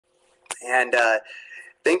And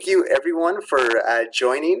thank you everyone for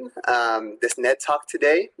joining this NedTalk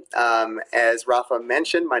today. As Rafa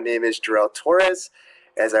mentioned, my name is Jorel Torres,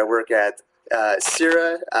 as I work at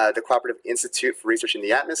CIRA, the Cooperative Institute for Research in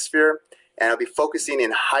the Atmosphere, and I'll be focusing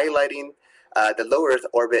and highlighting the low Earth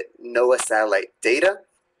orbit NOAA satellite data,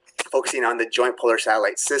 focusing on the Joint Polar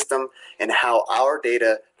Satellite System and how our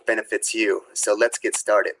data benefits you. So let's get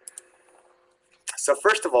started. So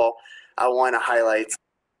first of all, I want to highlight.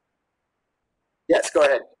 Yes, go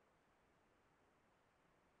ahead.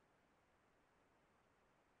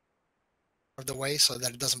 Of the way so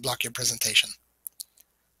that it doesn't block your presentation.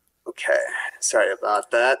 Okay, sorry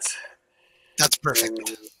about that. That's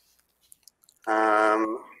perfect.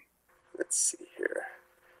 Let's see here.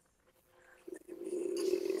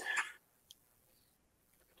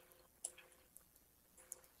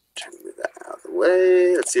 Try to move that out of the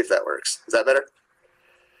way. Let's see if that works. Is that better?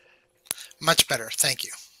 Much better, thank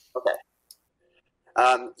you. Okay.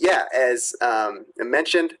 Yeah, as I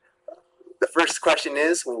mentioned, the first question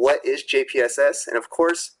is, what is JPSS? And of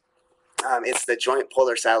course, it's the Joint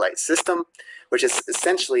Polar Satellite System, which is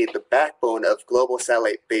essentially the backbone of global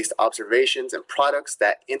satellite-based observations and products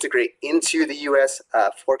that integrate into the U.S.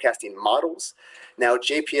 Forecasting models. Now,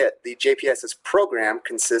 the JPSS program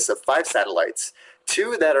consists of 5 satellites,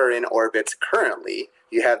 2 that are in orbit currently.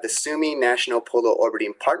 You have the SUMI National Polar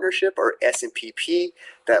Orbiting Partnership, or SNPP,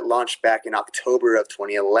 that launched back in October of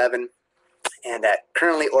 2011, and that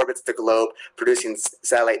currently orbits the globe, producing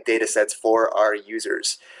satellite data sets for our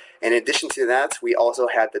users. In addition to that, we also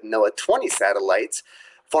have the NOAA 20 satellites,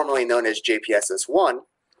 formerly known as JPSS-1,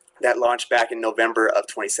 that launched back in November of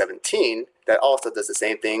 2017, that also does the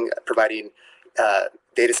same thing, providing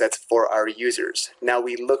data sets for our users. Now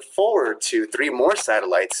we look forward to 3 more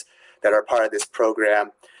satellites that are part of this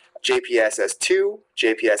program, JPSS-2,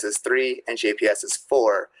 JPSS-3, and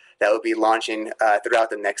JPSS-4, that will be launching throughout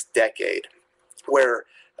the next decade, where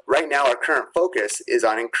right now our current focus is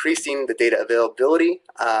on increasing the data availability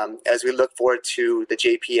as we look forward to the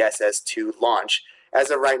JPSS-2 launch, as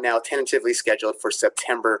of right now tentatively scheduled for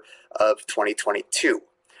September of 2022.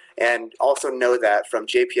 And also know that from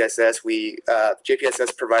JPSS,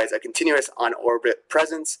 JPSS provides a continuous on-orbit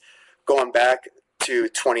presence going back to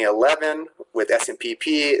 2011 with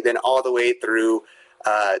SNPP, then all the way through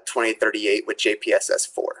 2038 with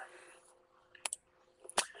JPSS-4.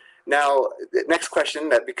 Now, the next question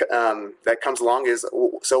that comes along is,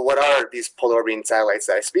 so what are these polar orbiting satellites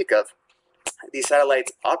that I speak of? These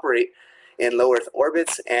satellites operate in low Earth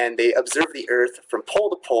orbits, and they observe the Earth from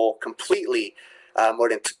pole to pole completely, more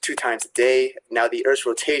than 2 times a day. Now, the Earth's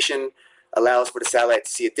rotation allows for the satellite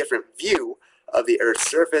to see a different view of the Earth's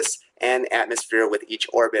surface and atmosphere with each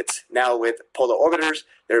orbit. Now, with polar orbiters,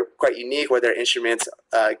 they're quite unique, where their instruments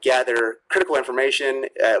gather critical information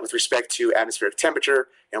with respect to atmospheric temperature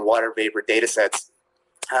and water vapor data sets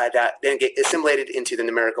that then get assimilated into the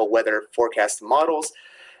numerical weather forecast models,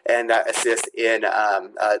 and that assist in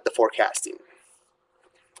the forecasting.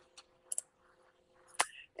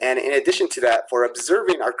 And in addition to that, for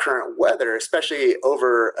observing our current weather, especially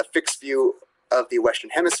over a fixed view of the Western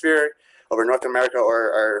Hemisphere, over North America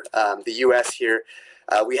or the U.S. here,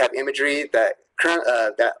 we have imagery that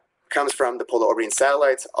comes from the polar orbiting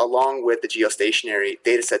satellites, along with the geostationary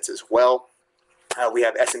data sets as well. We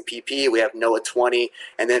have SNPP, we have NOAA 20,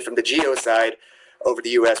 and then from the geo side, over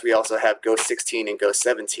the U.S., we also have GOES 16 and GOES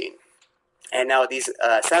 17. And now these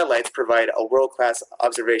satellites provide a world-class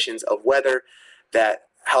observations of weather that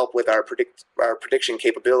help with our prediction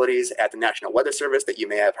capabilities at the National Weather Service that you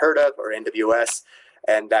may have heard of, or NWS,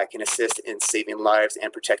 and that can assist in saving lives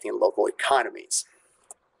and protecting local economies.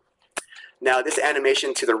 Now, this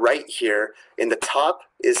animation to the right here in the top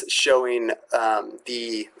is showing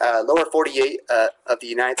the lower 48 of the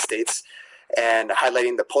United States, and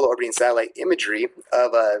highlighting the polar orbiting satellite imagery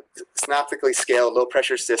of a synoptically scaled low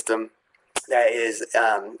pressure system that is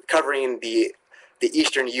covering the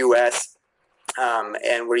eastern U.S.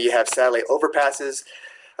 And where you have satellite overpasses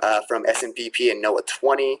from SNPP and NOAA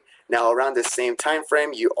 20. Now, around the same time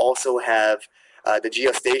frame, you also have the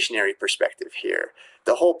geostationary perspective here.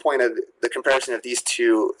 The whole point of the comparison of these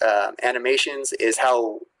 2 animations is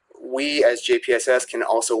how we as JPSS can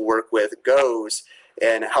also work with GOES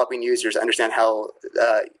and helping users understand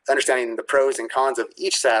understanding the pros and cons of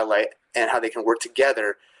each satellite and how they can work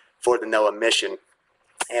together for the NOAA mission.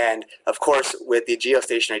 And of course, with the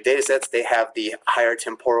geostationary data sets, they have the higher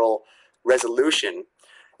temporal resolution.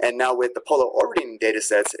 And now with the polar orbiting data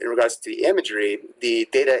sets, in regards to the imagery, the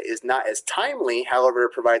data is not as timely, however,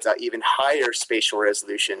 it provides an even higher spatial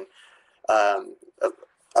resolution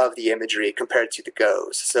of the imagery compared to the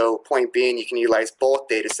GOES. So point being, you can utilize both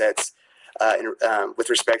data sets with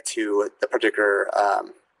respect to the particular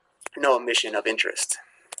NOAA mission of interest.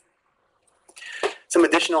 Some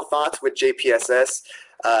additional thoughts with JPSS.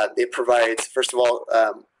 It provides, first of all,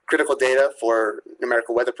 critical data for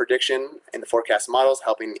numerical weather prediction in the forecast models,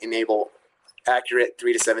 helping enable accurate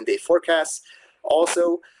 3 to 7 day forecasts.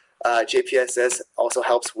 Also, JPSS also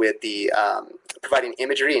helps with the providing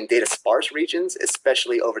imagery in data sparse regions,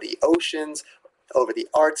 especially over the oceans, over the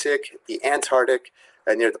Arctic, the Antarctic,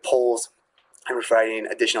 near the poles, and providing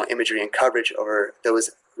additional imagery and coverage over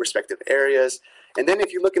those respective areas. And then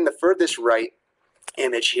if you look in the furthest right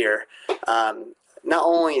image here, not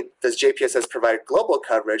only does JPSS provide global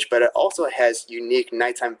coverage, but it also has unique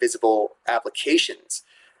nighttime visible applications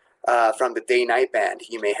from the day-night band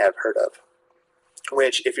you may have heard of,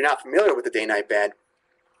 which, if you're not familiar with the day-night band,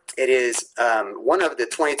 it is one of the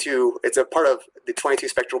 22, it's a part of the 22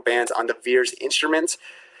 spectral bands on the VIIRS instrument,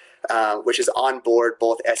 which is on board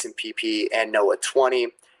both SNPP and NOAA 20.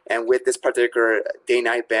 And with this particular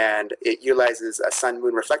day-night band, it utilizes a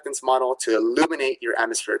sun-moon reflectance model to illuminate your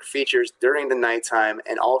atmospheric features during the nighttime,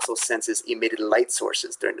 and also senses emitted light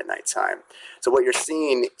sources during the nighttime. So what you're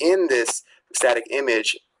seeing in this static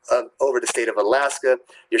image over the state of Alaska,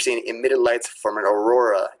 you're seeing emitted lights from an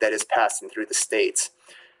aurora that is passing through the state.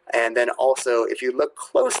 And then also, if you look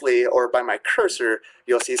closely, or by my cursor,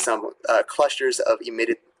 you'll see some clusters of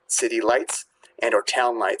emitted city lights and or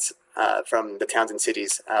town lights from the towns and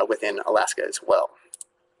cities within Alaska as well.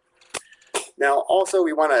 Now, also,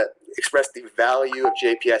 we want to express the value of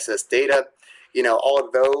JPSS data.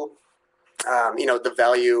 Although the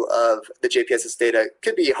value of the JPSS data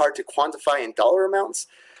could be hard to quantify in dollar amounts,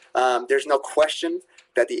 there's no question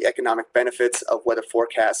that the economic benefits of weather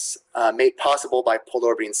forecasts made possible by polar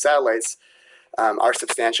orbiting satellites are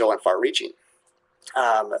substantial and far-reaching.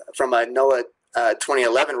 From a NOAA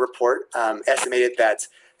 2011 report, estimated that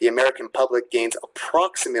the American public gains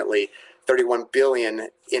approximately $31 billion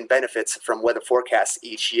in benefits from weather forecasts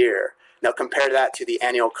each year. Now compare that to the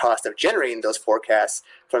annual cost of generating those forecasts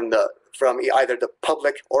from either the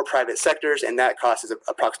public or private sectors, and that cost is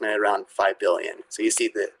approximately around $5 billion. So you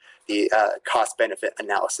see the cost-benefit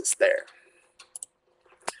analysis there.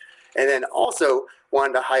 And then also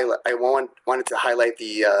wanted to highlight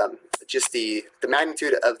the just the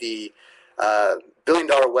magnitude of the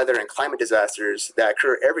billion-dollar weather and climate disasters that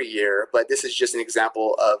occur every year. But this is just an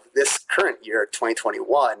example of this current year,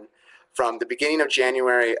 2021, from the beginning of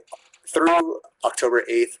January through October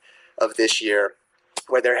 8th of this year,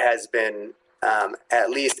 where there has been at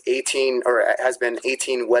least 18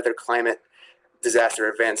 weather climate disaster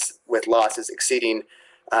events with losses exceeding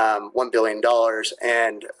 $1 billion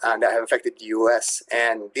and that have affected the U.S.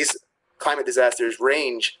 And these climate disasters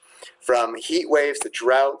range from heat waves to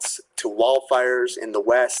droughts to wildfires in the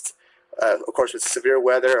West, of course with severe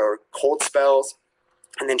weather or cold spells,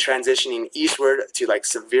 and then transitioning eastward to like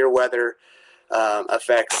severe weather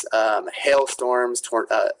effects, hailstorms,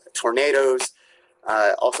 tornadoes,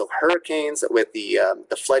 also hurricanes with the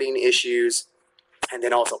flooding issues, and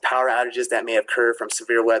then also power outages that may occur from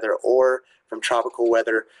severe weather or from tropical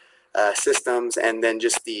weather systems, and then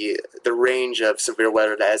just the range of severe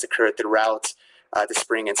weather that has occurred throughout the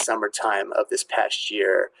spring and summertime of this past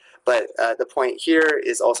year. But the point here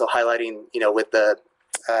is also highlighting, with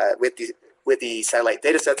the satellite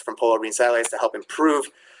data sets from polar orbiting satellites to help improve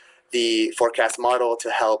the forecast model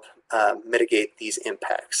to help mitigate these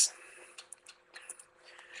impacts.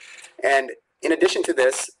 And in addition to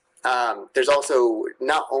this, there's also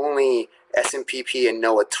not only SNPP and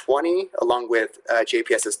NOAA 20, along with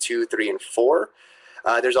JPSS 2, 3, and 4.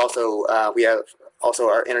 There's also, we have also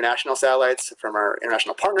our international satellites from our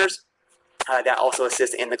international partners that also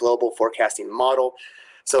assist in the global forecasting model.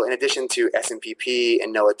 So in addition to SNPP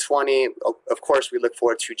and NOAA 20, of course, we look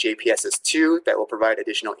forward to JPSS 2 that will provide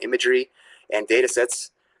additional imagery and data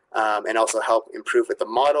sets and also help improve with the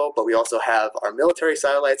model. But we also have our military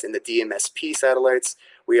satellites and the DMSP satellites.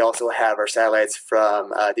 We also have our satellites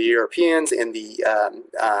from the Europeans and the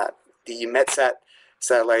METSAT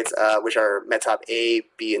satellites, which are METOP A,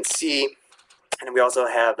 B, and C. And we also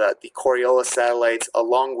have the Coriolis satellites,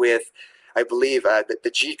 along with, I believe,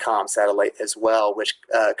 the GCOM satellite as well, which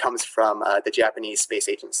comes from the Japanese Space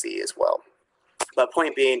Agency as well. But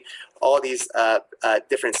point being, all these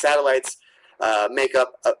different satellites make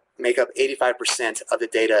up 85% of the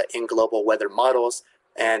data in global weather models,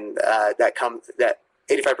 and that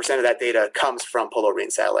 85% of that data comes from polar orbiting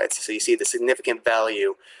satellites. So you see the significant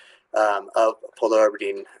value of polar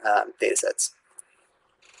orbiting data sets.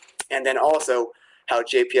 And then also how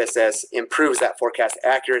JPSS improves that forecast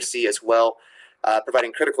accuracy as well,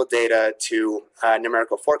 providing critical data to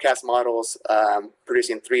numerical forecast models,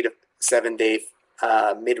 producing 3 7-day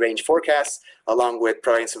mid-range forecasts, along with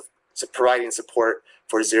providing support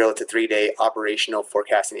for 0 to 3-day operational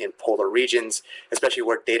forecasting in polar regions, especially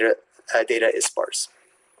where data is sparse.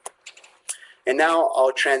 And now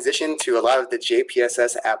I'll transition to a lot of the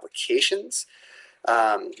JPSS applications,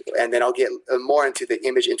 and then I'll get more into the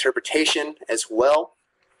image interpretation as well.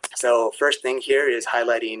 So first thing here is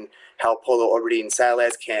highlighting how polar orbiting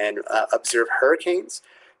satellites can observe hurricanes.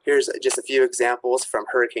 Here's just a few examples from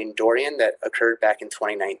Hurricane Dorian that occurred back in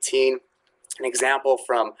 2019. An example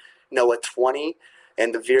from NOAA 20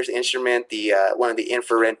 and the VIIRS instrument, one of the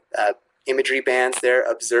infrared imagery bands there,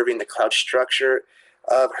 observing the cloud structure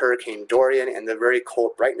of Hurricane Dorian and the very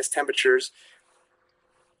cold brightness temperatures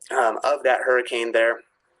of that hurricane there,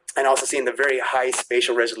 and also seeing the very high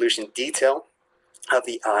spatial resolution detail of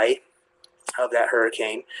the eye of that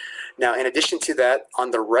hurricane. Now, in addition to that,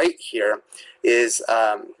 on the right here is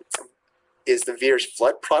the VIIRS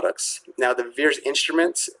flood products. Now, the VIIRS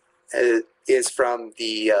instrument is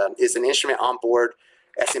an instrument on board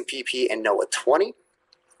SMPP and NOAA 20,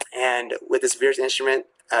 and with this VIIRS instrument,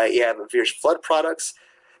 you have VIIRS flood products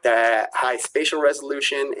that high spatial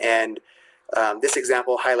resolution, and this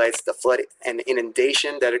example highlights the flood and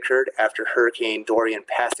inundation that occurred after Hurricane Dorian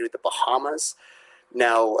passed through the Bahamas.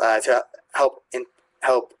 Now, to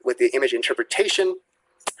help with the image interpretation,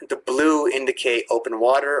 the blue indicate open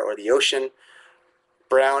water or the ocean,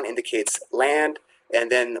 brown indicates land, and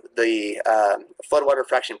then the floodwater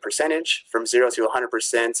fraction percentage from 0 to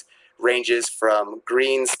 100% ranges from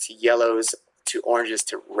greens to yellows to oranges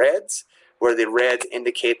to reds, where the reds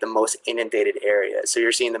indicate the most inundated areas. So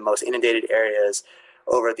you're seeing the most inundated areas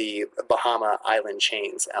over the Bahama island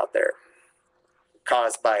chains out there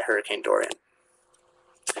caused by Hurricane Dorian.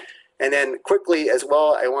 And then quickly as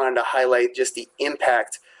well, I wanted to highlight just the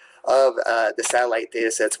impact of the satellite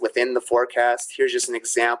data sets within the forecast. Here's just an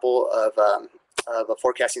example of a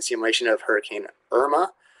forecasting simulation of Hurricane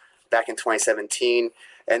Irma back in 2017.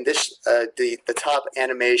 And this, the top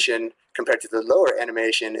animation compared to the lower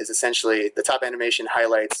animation is essentially, the top animation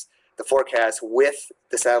highlights the forecast with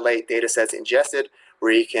the satellite data sets ingested,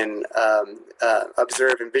 where you can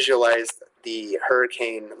observe and visualize the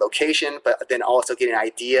hurricane location, but then also get an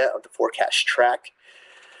idea of the forecast track.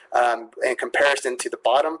 In comparison to the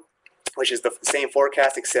bottom, which is the same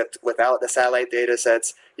forecast except without the satellite data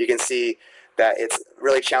sets, you can see that it's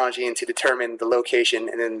really challenging to determine the location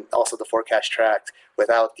and then also the forecast track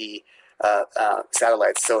without the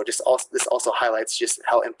satellites. So this also highlights just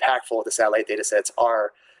how impactful the satellite data sets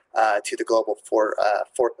are to the global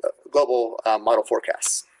model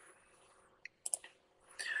forecasts.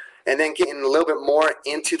 And then getting a little bit more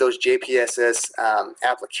into those JPSS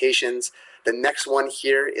applications, the next one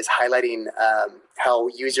here is highlighting how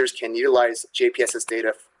users can utilize JPSS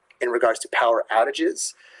data in regards to power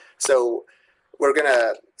outages. So we're going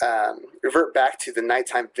to revert back to the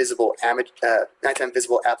nighttime visible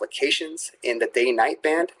applications in the day-night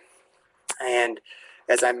band. And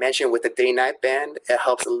as I mentioned, with the day-night band, it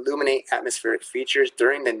helps illuminate atmospheric features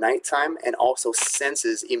during the nighttime and also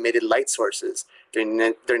senses emitted light sources during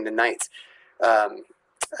the night.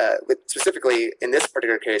 Specifically, in this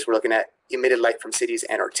particular case, we're looking at emitted light from cities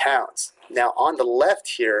and or towns. Now, on the left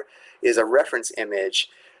here is a reference image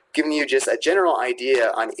giving you just a general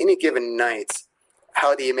idea on any given night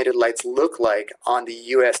how the emitted lights look like on the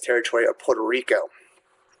U.S. territory of Puerto Rico.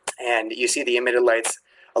 And you see the emitted lights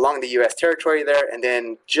along the U.S. territory there, and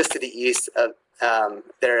then just to the east of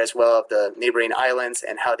there as well of the neighboring islands,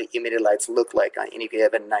 and how the emitted lights look like on any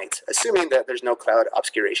given night, assuming that there's no cloud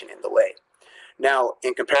obscuration in the way. Now,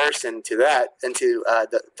 in comparison to that, and to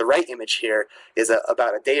the right image here is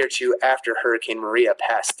about a day or two after Hurricane Maria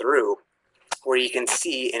passed through, where you can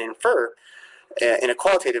see and infer in a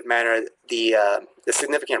qualitative manner the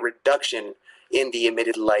significant reduction in the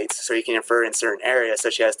emitted lights. So you can infer in certain areas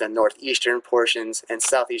such as the northeastern portions and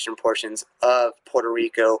southeastern portions of Puerto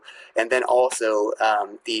Rico, and then also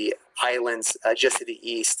the islands just to the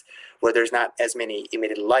east where there's not as many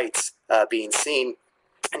emitted lights being seen.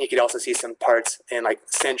 And you could also see some parts in like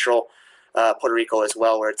central Puerto Rico as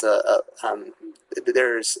well, where it's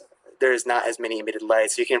there's not as many emitted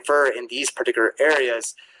lights. So you can infer in these particular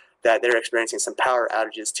areas that they're experiencing some power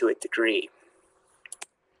outages to a degree.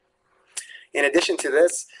 In addition to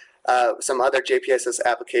this, some other JPSS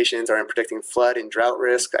applications are in predicting flood and drought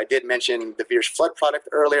risk. I did mention the VIIRS flood product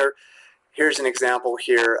earlier. Here's an example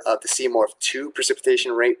here of the CMORPH 2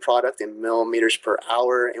 precipitation rate product in millimeters per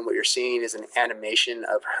hour, and what you're seeing is an animation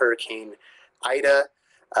of Hurricane Ida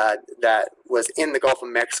that was in the Gulf of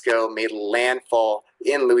Mexico, made landfall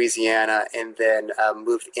in Louisiana, and then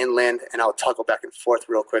moved inland. And I'll toggle back and forth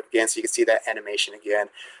real quick again so you can see that animation again.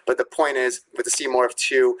 But the point is, with the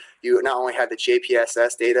CMORPH-2, you not only have the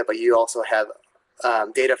JPSS data, but you also have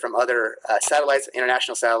data from other satellites,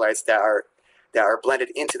 international satellites that are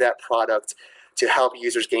blended into that product to help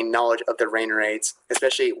users gain knowledge of the rain rates,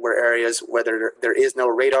 especially where areas where there is no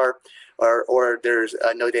radar or there's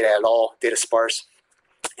no data at all, data sparse.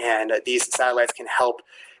 And these satellites can help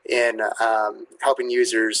in helping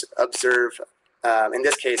users observe, in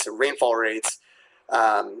this case, rainfall rates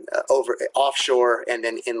over offshore and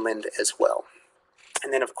then inland as well.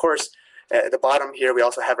 And then, of course, at the bottom here, we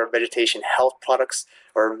also have our vegetation health products,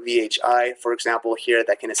 or VHI, for example, here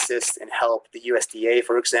that can assist and help the USDA,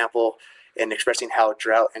 for example, in expressing how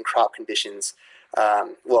drought and crop conditions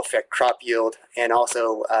will affect crop yield, and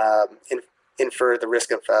also infer the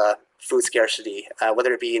risk of food scarcity,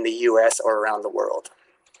 whether it be in the US or around the world.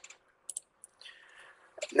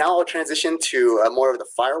 Now I'll transition to more of the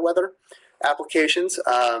fire weather applications.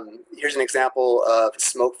 Here's an example of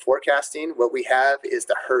smoke forecasting. What we have is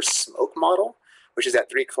the HRSS smoke model, which is at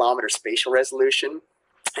 3-kilometer spatial resolution.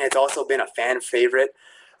 And it's also been a fan favorite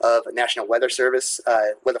of National Weather Service,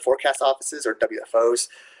 Weather Forecast Offices, or WFOs,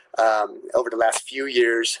 over the last few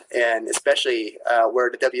years, and especially where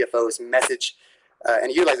the WFOs message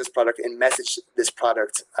and utilize this product and message this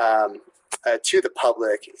product to the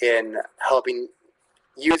public in helping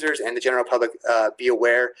users and the general public be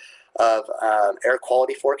aware of air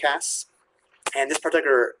quality forecasts. And this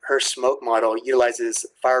particular HRSS smoke model utilizes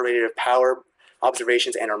fire-rated power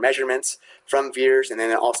observations and or measurements from VIIRS, and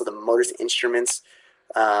then also the MODIS instruments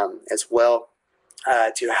as well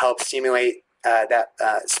to help simulate that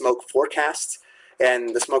smoke forecast.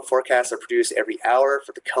 And the smoke forecasts are produced every hour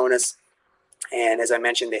for the CONUS. And as I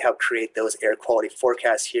mentioned, they help create those air quality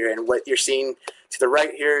forecasts here. And what you're seeing to the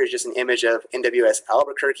right here is just an image of NWS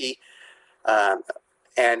Albuquerque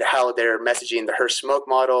and how they're messaging the HRSS smoke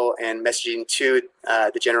model and messaging to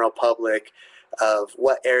the general public of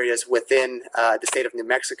what areas within the state of New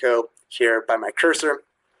Mexico here by my cursor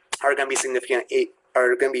are going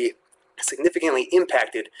to be significantly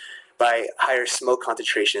impacted by higher smoke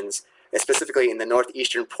concentrations, specifically in the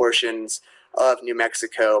northeastern portions of New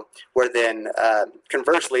Mexico, where then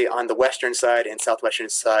conversely on the western side and southwestern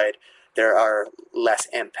side there are less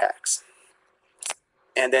impacts.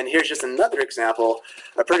 And then here's just another example,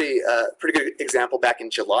 a pretty good example back in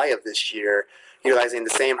July of this year, utilizing the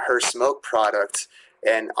same HRSS smoke product.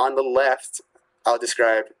 And on the left, I'll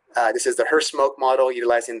describe, this is the HRSS smoke model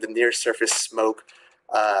utilizing the near surface smoke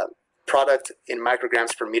product in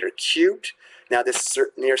micrograms per meter cubed. Now this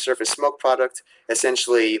near surface smoke product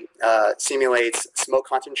essentially simulates smoke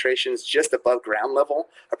concentrations just above ground level,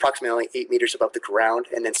 approximately 8 meters above the ground,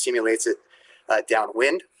 and then simulates it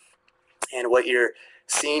downwind. And what you're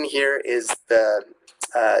seeing here is the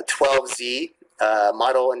 12Z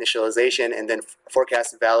model initialization, and then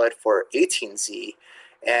forecast valid for 18Z.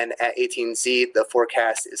 And at 18Z, the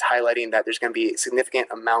forecast is highlighting that there's going to be a significant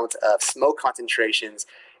amount of smoke concentrations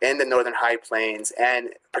in the northern high plains, and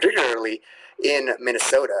particularly in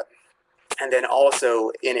Minnesota, and then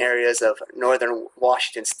also in areas of northern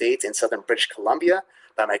Washington state and southern British Columbia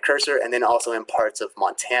by my cursor, and then also in parts of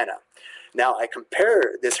Montana. Now I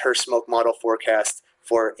compare this HRSS smoke model forecast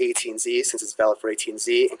for 18Z, since it's valid for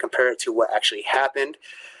 18Z, and compare it to what actually happened.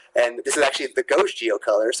 And this is actually the GOES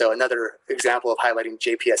geocolor, so another example of highlighting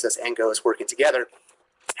JPSS and GOES working together.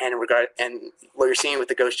 And what you're seeing with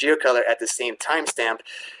the GOES geocolor at the same timestamp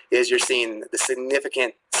is you're seeing the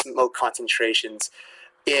significant smoke concentrations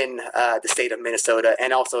in the state of Minnesota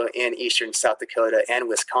and also in eastern South Dakota and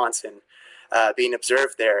Wisconsin being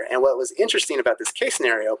observed there. And what was interesting about this case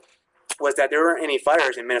scenario was that there weren't any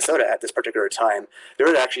fires in Minnesota at this particular time. There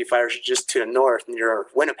were actually fires just to the north near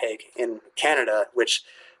Winnipeg in Canada, which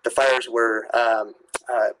the fires were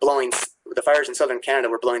the fires in southern Canada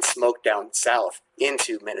were blowing smoke down south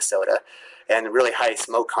into Minnesota, and really high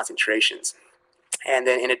smoke concentrations. And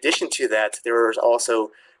then in addition to that, there was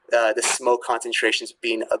also the smoke concentrations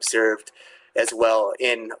being observed as well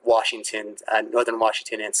in Washington, northern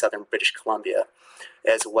Washington and southern British Columbia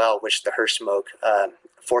as well, which the HRSS smoke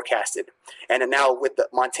forecasted. And now with the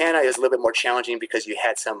Montana, it was a little bit more challenging because you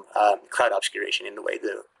had some cloud obscuration in the way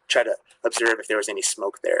to try to observe if there was any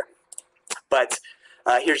smoke there. But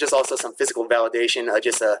here's just also some physical validation,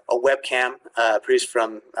 just a webcam produced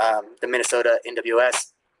from the Minnesota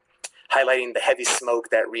NWS, highlighting the heavy smoke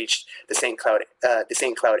that reached the St.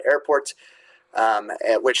 Cloud Airport,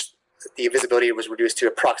 at which the visibility was reduced to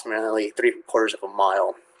approximately 3/4 of a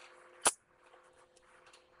mile.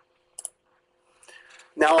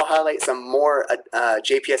 Now I'll highlight some more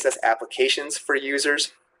JPSS applications for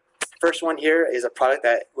users. First one here is a product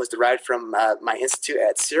that was derived from my institute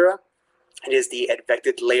at CIRA. It is the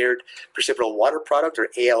Advected Layered Precipitable Water Product, or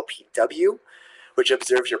ALPW, which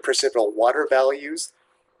observes your precipitable water values,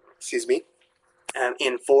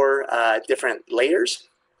 in 4 different layers,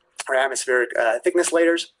 or atmospheric thickness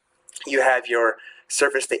layers. You have your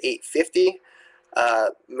surface to 850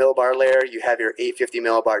 millibar layer, you have your 850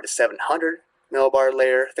 millibar to 700 millibar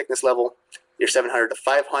layer thickness level, your 700 to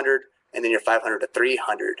 500, and then your 500 to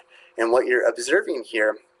 300. And what you're observing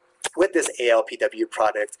here with this ALPW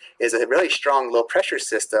product is a really strong low pressure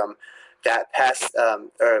system that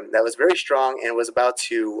that was very strong and was about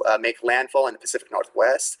to make landfall in the Pacific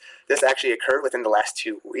Northwest. This actually occurred within the last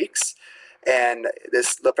 2 weeks. And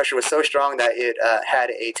this low pressure was so strong that it had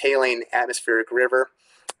a tailing atmospheric river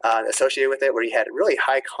associated with it, where you had really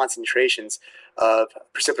high concentrations of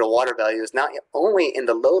precipitable water values, not only in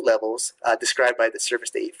the low levels described by the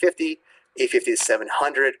surface to 850, 850 to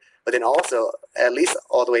 700, but then also at least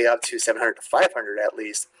all the way up to 700 to 500 at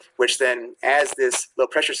least, which then, as this low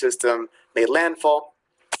pressure system made landfall,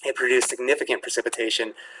 it produced significant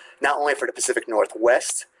precipitation, not only for the Pacific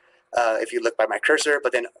Northwest, if you look by my cursor,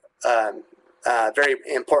 but then very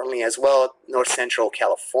importantly as well, north central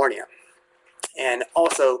California. And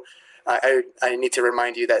also, I need to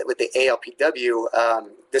remind you that with the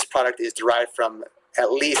ALPW, this product is derived from at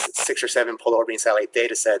least 6 or 7 polar orbiting satellite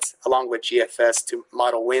data sets, along with GFS to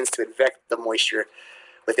model winds to advect the moisture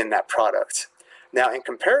within that product. Now, in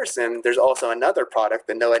comparison, there's also another product,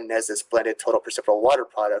 the NOAA NESDIS Blended Total Precipitable Water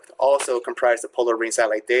Product, also comprised of polar orbiting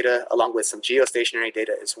satellite data, along with some geostationary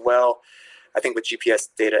data as well, I think with GPS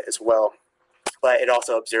data as well. But it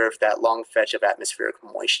also observed that long fetch of atmospheric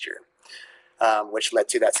moisture, which led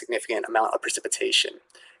to that significant amount of precipitation.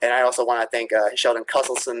 And I also want to thank Sheldon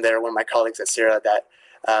Cusselson there, one of my colleagues at CIRA, that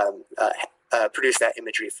produced that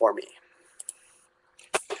imagery for me.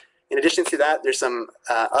 In addition to that, there's some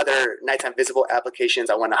other nighttime visible applications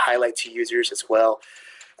I want to highlight to users as well.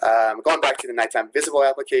 Going back to the nighttime visible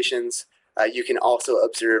applications, you can also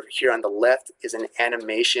observe here on the left is an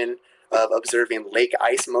animation of observing lake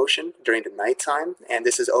ice motion during the nighttime, and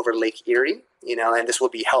this is over Lake Erie, and this will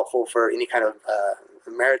be helpful for any kind of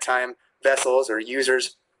maritime vessels or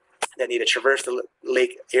users that need to traverse the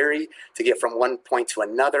Lake Erie to get from one point to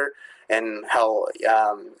another, and how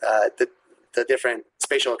the different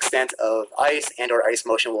spatial extent of ice and or ice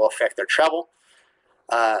motion will affect their travel.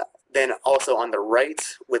 Then also on the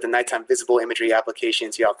right, with the nighttime visible imagery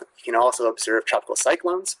applications, you can also observe tropical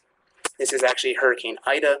cyclones. This is actually Hurricane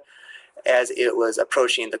Ida as it was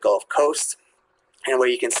approaching the Gulf Coast. And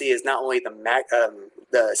what you can see is not only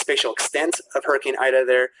the spatial extent of Hurricane Ida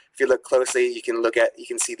there. If you look closely, you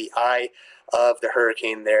can see the eye of the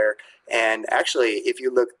hurricane there. And actually, if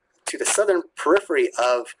you look to the southern periphery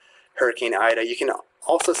of Hurricane Ida, you can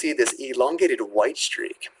also see this elongated white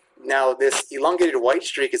streak. Now, this elongated white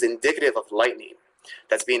streak is indicative of lightning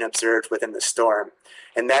that's being observed within the storm.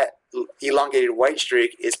 And that elongated white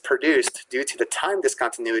streak is produced due to the time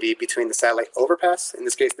discontinuity between the satellite overpass, in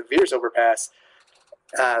this case the Veers overpass,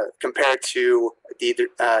 compared to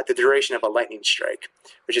the duration of a lightning strike,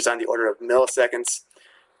 which is on the order of milliseconds.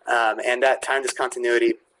 And that time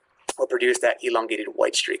discontinuity will produce that elongated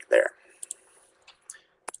white streak there.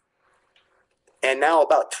 And now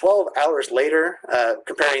about 12 hours later,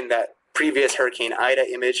 comparing that previous Hurricane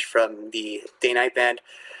Ida image from the day-night band,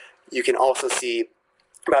 you can also see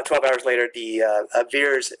about 12 hours later the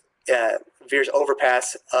Veers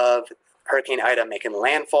overpass of Hurricane Ida making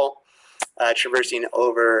landfall, traversing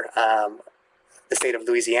over the state of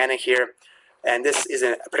Louisiana here. And this is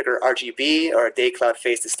a particular RGB, or a day cloud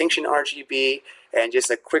phase distinction RGB, and just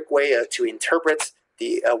a quick way to interpret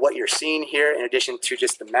what you're seeing here, in addition to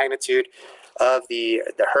just the magnitude of the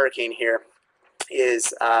hurricane here,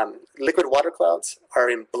 is liquid water clouds are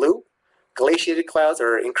in blue, glaciated clouds,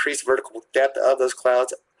 or increased vertical depth of those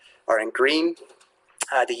clouds, are in green.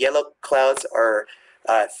 The yellow clouds are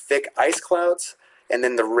thick ice clouds, and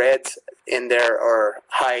then the reds in there are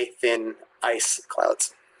high, thin ice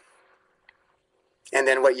clouds. And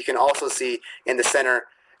then what you can also see in the center,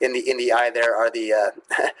 in the eye there, are the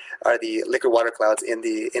are the liquid water clouds in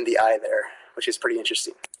the eye there, which is pretty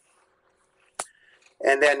interesting.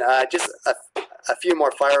 And then just a few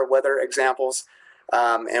more fire weather examples,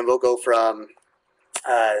 and we'll go from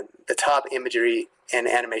the top imagery and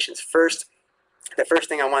animations first. The first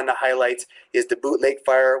thing I wanted to highlight is the Boot Lake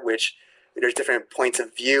fire, which there's different points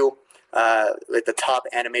of view with the top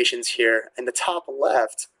animations here. And the top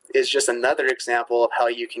left is just another example of how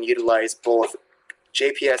you can utilize both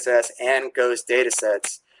JPSS and GOES data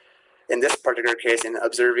sets in this particular case, in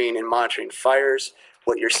observing and monitoring fires,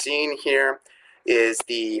 what you're seeing here is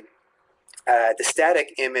the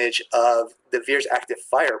static image of the VIIRS active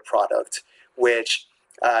fire product, which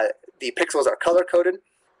the pixels are color-coded,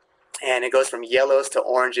 and it goes from yellows to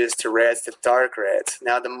oranges to reds to dark reds.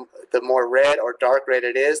 Now, the more red or dark red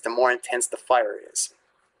it is, the more intense the fire is.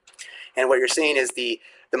 And what you're seeing is the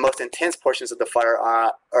most intense portions of the fire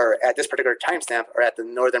are at this particular timestamp are at the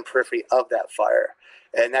northern periphery of that fire.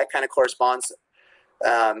 And that kind of corresponds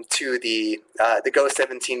to the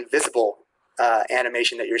GO17 visible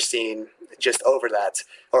animation that you're seeing just over that,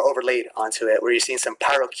 or overlaid onto it, where you're seeing some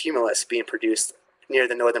pyrocumulus being produced near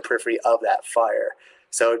the northern periphery of that fire.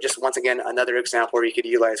 So just once again, another example where you could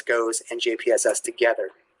utilize GOES and JPSS together,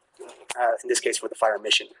 in this case for the fire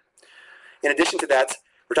mission. In addition to that,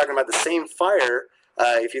 we're talking about the same fire.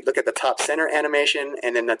 If you look at the top center animation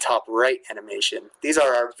and then the top right animation, these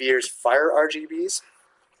are our VIIRS fire RGBs.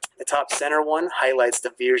 The top center one highlights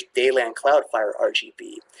the VIIRS Dayland Cloud Fire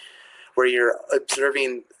RGB, where you're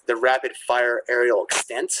observing the rapid fire aerial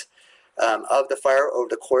extent of the fire over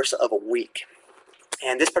the course of a week.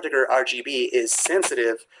 And this particular RGB is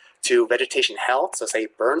sensitive to vegetation health, so say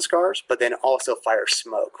burn scars, but then also fire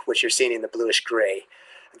smoke, which you're seeing in the bluish gray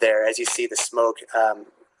there as you see the smoke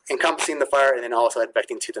encompassing the fire and then also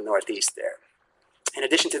advecting to the northeast there. In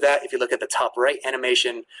addition to that, if you look at the top right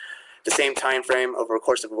animation, the same time frame over a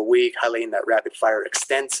course of a week, highlighting that rapid fire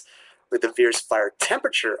extent with the VIIRS fire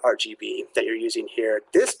temperature RGB that you're using here.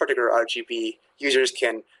 This particular RGB users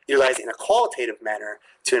can utilize in a qualitative manner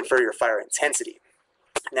to infer your fire intensity.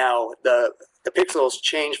 Now, the pixels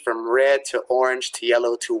change from red to orange to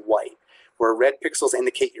yellow to white, where red pixels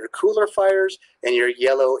indicate your cooler fires and your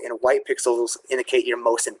yellow and white pixels indicate your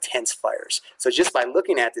most intense fires. So just by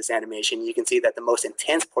looking at this animation, you can see that the most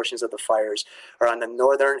intense portions of the fires are on the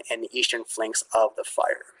northern and eastern flanks of the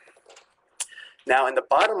fire. Now in the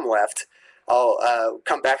bottom left, I'll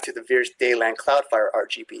come back to the VIIRS Dayland Cloud Fire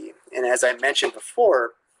RGB. And as I mentioned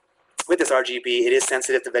before, with this RGB, it is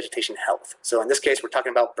sensitive to vegetation health. So in this case, we're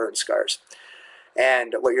talking about burn scars.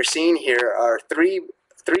 And what you're seeing here are three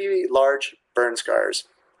large burn scars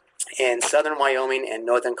in southern Wyoming and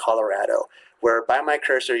northern Colorado, where by my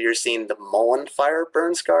cursor, you're seeing the Mullen Fire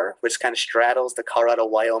burn scar, which kind of straddles the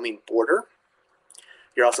Colorado-Wyoming border.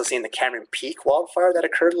 You're also seeing the Cameron Peak wildfire that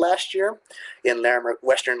occurred last year in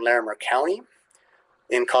western Larimer County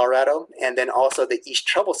in Colorado, and then also the East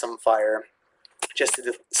Troublesome Fire just to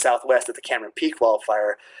the southwest of the Cameron Peak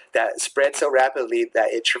wildfire that spread so rapidly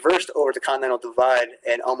that it traversed over the Continental Divide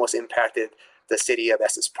and almost impacted the city of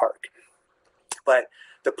Estes Park. But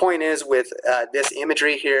the point is with this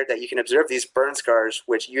imagery here that you can observe these burn scars,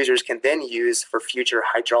 which users can then use for future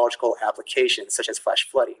hydrological applications, such as flash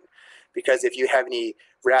flooding. Because if you have any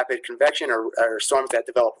rapid convection or storms that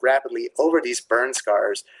develop rapidly over these burn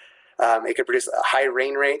scars, it could produce high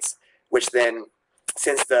rain rates, which then,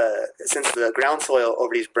 since the ground soil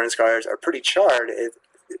over these burn scars are pretty charred,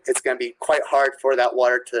 it's going to be quite hard for that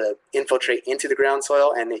water to infiltrate into the ground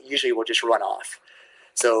soil, and it usually will just run off.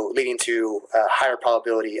 So leading to a higher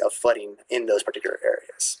probability of flooding in those particular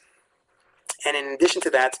areas. And in addition to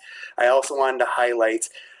that, I also wanted to highlight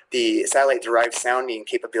the satellite-derived sounding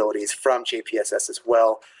capabilities from JPSS as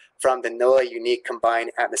well, from the NOAA Unique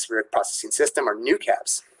Combined Atmospheric Processing System, or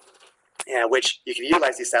NUCAPS, which you can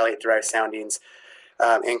utilize these satellite-derived soundings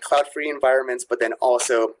in cloud-free environments, but then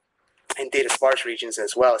also in data-sparse regions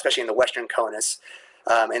as well, especially in the western CONUS.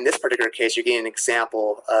 In this particular case, you're getting an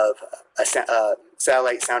example of a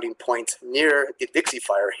satellite sounding point near the Dixie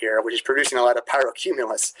Fire here, which is producing a lot of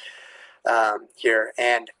pyrocumulus here,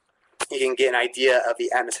 and you can get an idea of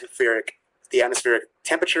the atmospheric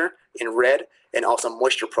temperature in red and also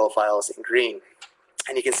moisture profiles in green.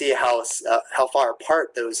 And you can see how far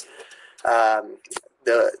apart those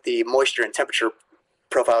the moisture and temperature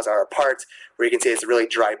profiles are apart, where you can see it's a really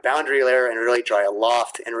dry boundary layer and a really dry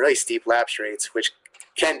loft and really steep lapse rates, which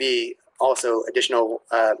can be also additional,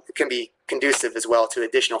 can be conducive as well to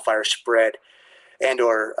additional fire spread and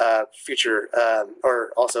or future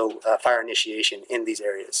or also fire initiation in these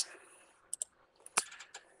areas.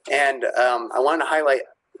 And I want to highlight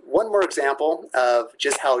one more example of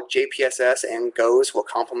just how JPSS and GOES will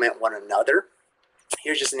complement one another.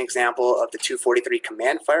 Here's just an example of the 243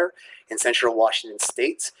 command fire in central Washington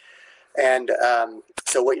state. And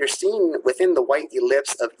so what you're seeing within the white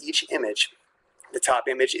ellipse of each image, the top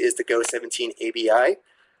image is the GO17 ABI.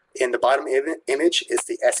 In the bottom image is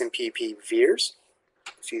the SMPP VIIRS,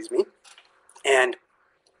 excuse me. And,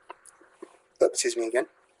 excuse me again.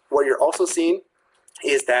 What you're also seeing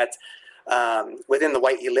is that within the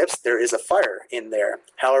white ellipse, there is a fire in there.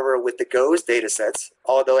 However, with the GOES datasets,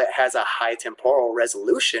 although it has a high temporal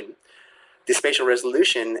resolution, the spatial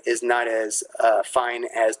resolution is not as fine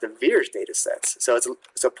as the VIIRS datasets.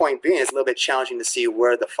 So point being, it's a little bit challenging to see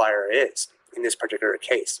where the fire is in this particular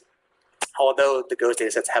case, although the GOES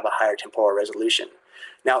datasets have a higher temporal resolution.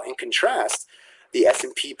 Now, in contrast, the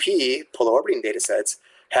SMPP polar orbiting datasets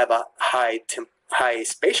have a high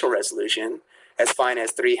spatial resolution, as fine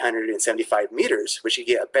as 375 meters, which you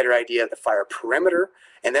get a better idea of the fire perimeter.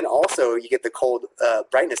 And then also you get the cold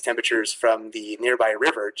brightness temperatures from the nearby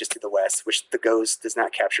river just to the west, which the GOES does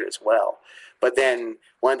not capture as well. But then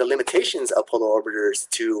one of the limitations of polar orbiters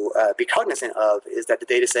to be cognizant of is that the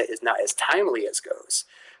data set is not as timely as GOES.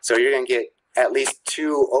 So you're going to get at least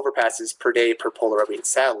 2 overpasses per day per polar orbiting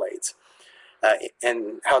satellites.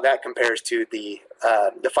 And how that compares to the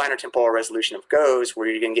finer temporal resolution of GOES, where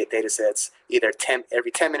you're going to get data sets either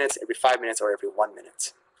every 10 minutes, every 5 minutes, or every 1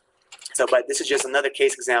 minute. So, but this is just another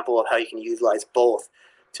case example of how you can utilize both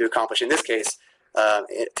to accomplish, in this case,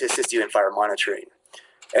 to assist you in fire monitoring.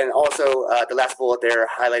 And also, the last bullet there,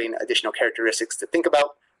 highlighting additional characteristics to think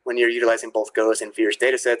about when you're utilizing both GOES and VIIRS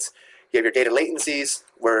data sets. You have your data latencies,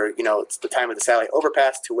 where it's the time of the satellite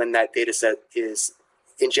overpass to when that data set is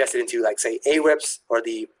ingested into, like, say, AWIPS, or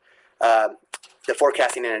the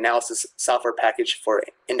forecasting and analysis software package for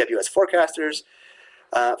NWS forecasters,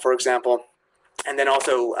 for example. And then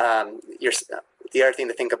also, the other thing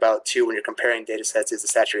to think about too when you're comparing data sets is the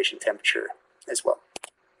saturation temperature as well.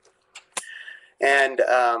 And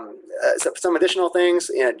so some additional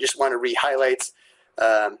things, just want to re-highlight,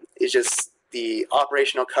 is just the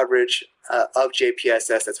operational coverage of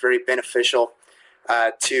JPSS that's very beneficial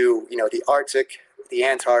to the Arctic, the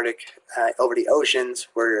Antarctic, over the oceans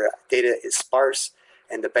where data is sparse,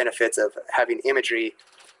 and the benefits of having imagery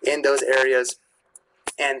in those areas.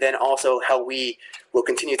 And then also how we will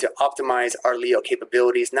continue to optimize our LEO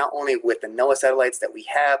capabilities, not only with the NOAA satellites that we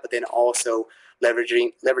have, but then also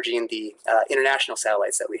leveraging the international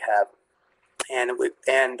satellites that we have.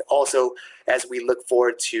 And also, as we look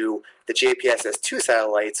forward to the JPSS-2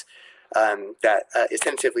 satellites that is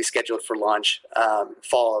tentatively scheduled for launch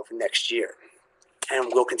fall of next year.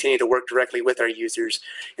 And we'll continue to work directly with our users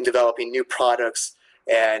in developing new products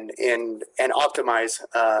and optimize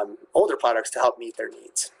older products to help meet their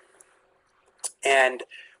needs. And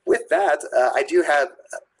with that, I do have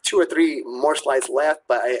 2 or 3 more slides left,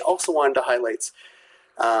 but I also wanted to highlight.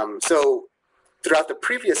 So throughout the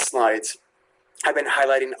previous slides, I've been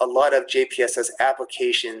highlighting a lot of JPSS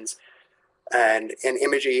applications and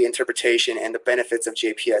imagery interpretation and the benefits of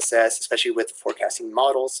JPSS, especially with forecasting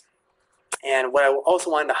models. And what I also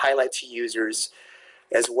wanted to highlight to users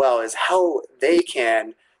as well is how they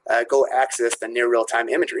can go access the near real-time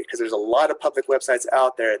imagery, because there's a lot of public websites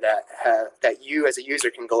out there that you as a user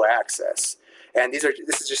can go access. And this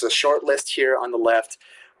is just a short list here on the left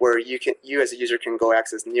where you as a user can go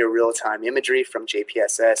access near real-time imagery from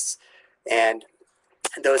JPSS, and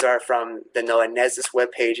those are from the NOAA NESDIS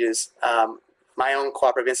web pages. My own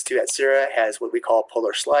cooperative institute at CIRA has what we call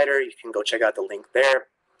Polar Slider. You can go check out the link there.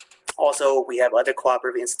 Also, we have other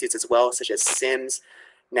cooperative institutes as well, such as SIMS,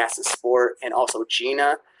 NASA Sport, and also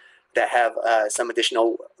GINA, that have some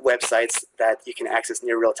additional websites that you can access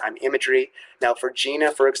near real-time imagery. Now, for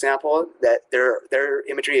GINA, for example, that their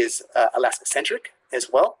imagery is Alaska-centric as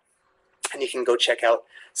well, and you can go check out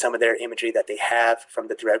some of their imagery that they have from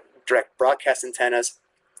the direct broadcast antennas.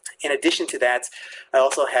 In addition to that, I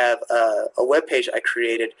also have a web page I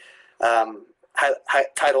created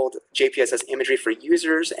titled JPSS Imagery for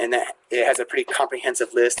Users, and that it has a pretty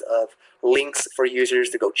comprehensive list of links for users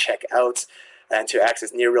to go check out and to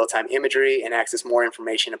access near real-time imagery and access more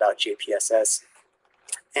information about JPSS.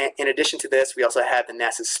 And in addition to this, we also have the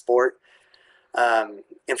NASA Sport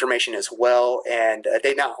information as well, and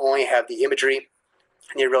they not only have the imagery,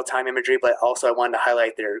 near real-time imagery, but also I wanted to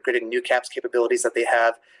highlight their gridded new caps capabilities that they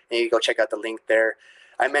have, and you can go check out the link there.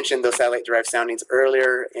 I mentioned those satellite-derived soundings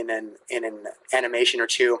earlier in an animation or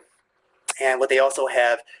two, and what they also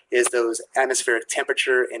have is those atmospheric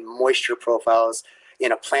temperature and moisture profiles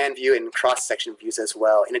in a plan view and cross-section views as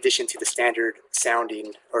well, in addition to the standard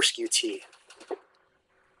sounding or SKU-T.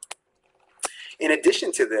 In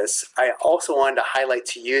addition to this, I also wanted to highlight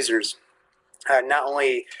to users not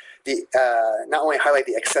only highlight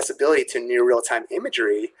the accessibility to near real-time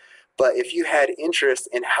imagery, but if you had interest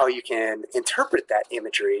in how you can interpret that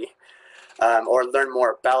imagery or learn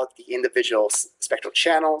more about the individual spectral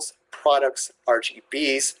channels, products,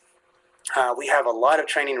 RGBs, we have a lot of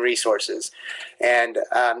training resources, and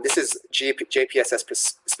this is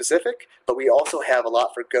JPSS specific, but we also have a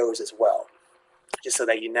lot for GOES as well, just so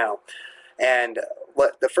that you know. And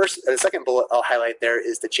what the second bullet I'll highlight there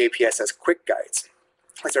is the JPSS quick guides,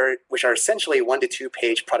 which are essentially 1 to 2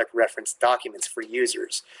 page product reference documents for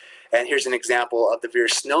users. And here's an example of the Veer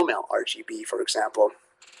Snowmelt RGB, for example,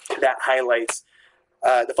 that highlights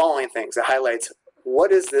the following things. It highlights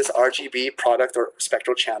what is this RGB product or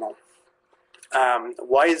spectral channel?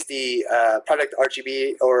 Why is the product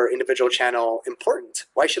RGB or individual channel important?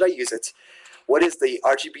 Why should I use it? What is the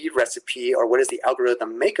RGB recipe, or what is the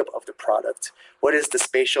algorithm makeup of the product? What is the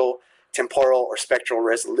spatial, temporal, or spectral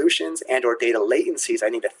resolutions and or data latencies I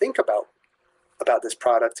need to think about this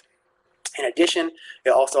product? In addition,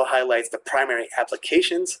 it also highlights the primary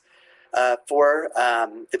applications for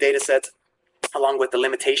the data set, along with the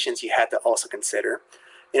limitations you had to also consider.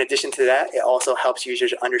 In addition to that, it also helps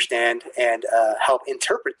users understand and help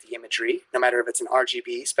interpret the imagery, no matter if it's an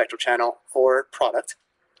RGB, spectral channel, or product.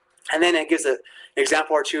 And then it gives an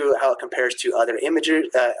example or two how it compares to other images,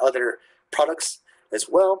 other products as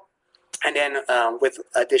well, and then with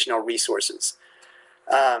additional resources.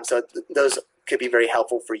 So those could be very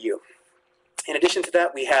helpful for you. In addition to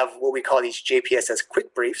that, we have what we call these JPSS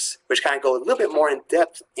quick briefs, which kind of go a little bit more in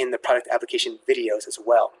depth in the product application videos as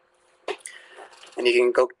well. And you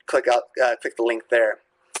can go click the link there.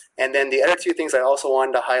 And then the other two things I also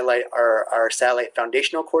wanted to highlight are our Satellite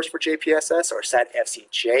Foundational course for JPSS, or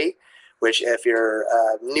SAT-FCJ, which if you're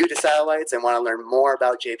new to satellites and want to learn more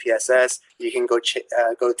about JPSS, you can go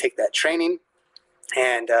take that training.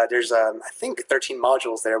 And there's, I think, 13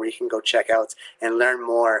 modules there where you can go check out and learn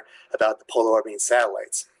more about the polar orbiting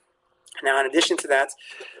satellites. Now, in addition to that,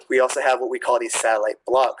 we also have what we call these satellite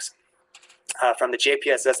blogs from the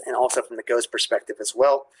JPSS and also from the GOES perspective as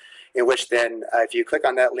well, in which then if you click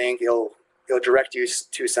on that link, it'll direct you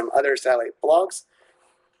to some other satellite blogs,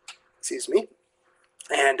 excuse me,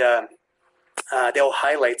 and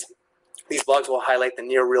these blogs will highlight the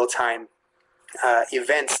near real-time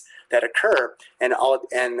events that occur and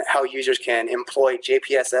how users can employ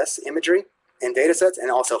JPSS imagery in datasets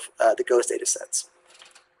and also the GOES datasets.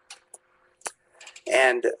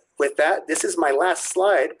 And with that, this is my last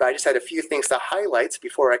slide, but I just had a few things to highlight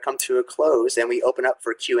before I come to a close and we open up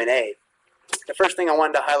for Q&A. The first thing I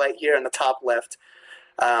wanted to highlight here in the top left,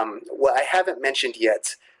 what I haven't mentioned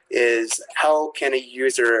yet is how can a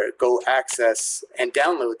user go access and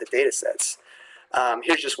download the datasets.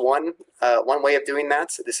 Here's just one way of doing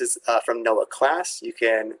that. So this is from NOAA class. You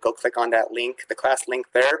can go click on that link, the class link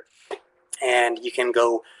there, and you can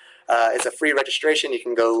go, it's a free registration. You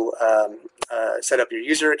can go set up your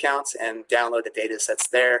user accounts and download the data sets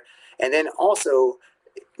there. And then also,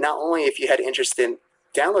 not only if you had interest in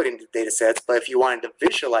downloading the data sets, but if you wanted to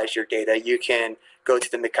visualize your data, you can go to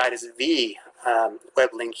the Mercatus V web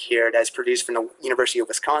link here that's produced from the University of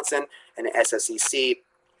Wisconsin and the SSEC,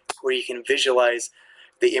 where you can visualize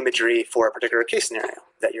the imagery for a particular case scenario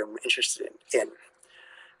that you're interested in.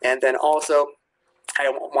 And then also, I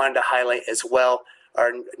wanted to highlight as well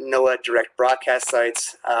our NOAA direct broadcast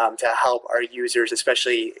sites to help our users,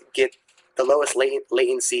 especially get the lowest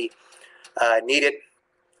latency needed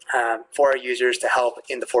for our users to help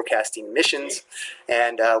in the forecasting missions.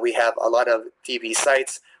 And we have a lot of DB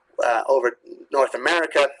sites over North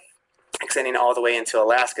America, extending all the way into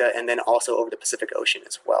Alaska, and then also over the Pacific Ocean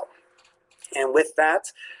as well. And with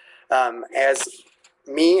that, as a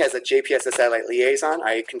JPSS satellite liaison,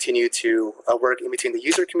 I continue to work in between the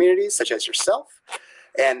user communities, such as yourself,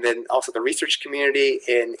 and then also the research community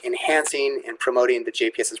in enhancing and promoting the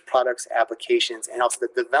JPSS products, applications, and also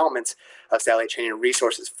the development of satellite training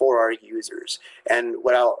resources for our users. And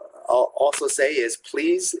what I'll also say is,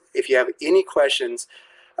 please, if you have any questions,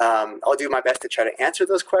 I'll do my best to try to answer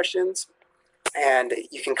those questions. And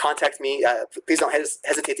you can contact me. Please don't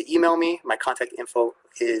hesitate to email me. My contact info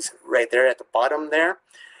is right there at the bottom there.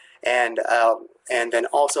 And then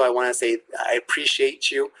also I want to say I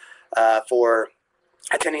appreciate you for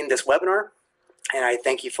attending this webinar, and I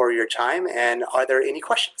thank you for your time. And are there any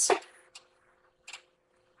questions?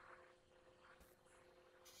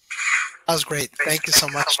 That was great. Thank you so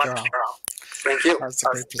much, Jorel. Thank you. That was a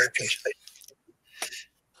great presentation.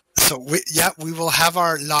 So we will have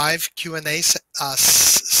our live Q&A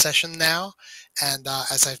session now. And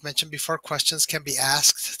as I've mentioned before, questions can be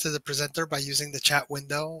asked to the presenter by using the chat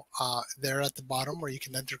window there at the bottom where you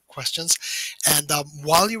can enter questions. And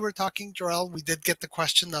while you were talking, Jorel, we did get the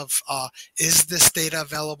question of, is this data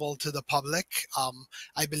available to the public?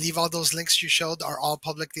 I believe all those links you showed are all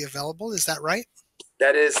publicly available. Is that right?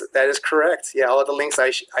 That is correct. Yeah, all of the links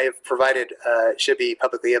I have provided should be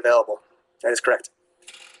publicly available. That is correct.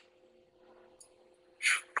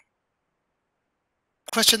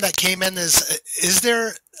 question that came in is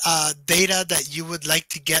there data that you would like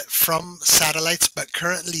to get from satellites but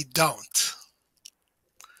currently don't?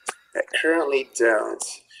 That currently don't.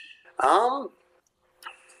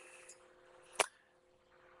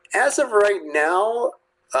 As of right now,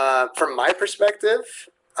 from my perspective,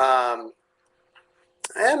 and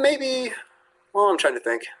maybe, well, I'm trying to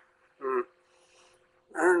think.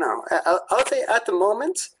 I don't know. I would say at the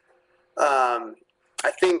moment, I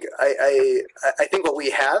think I think what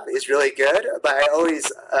we have is really good, but I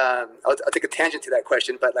always I'll take a tangent to that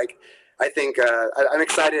question. But like I think I'm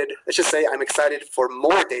excited. Let's just say I'm excited for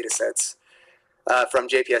more data sets from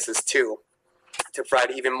JPSS 2 to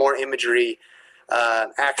provide even more imagery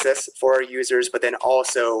access for our users, but then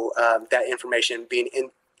also that information being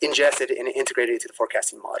ingested and integrated into the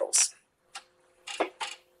forecasting models.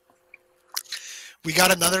 We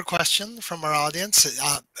got another question from our audience.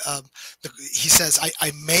 He says,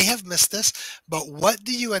 I may have missed this, but what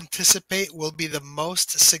do you anticipate will be the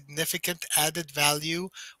most significant added value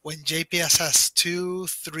when JPSS 2,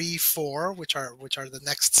 3, 4, which are the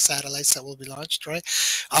next satellites that will be launched, right?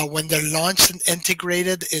 When they're launched and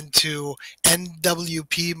integrated into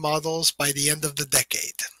NWP models by the end of the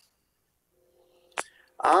decade?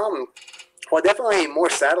 Well, definitely more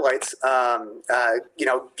satellites,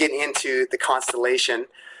 getting into the constellation.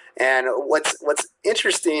 And what's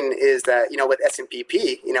interesting is that, with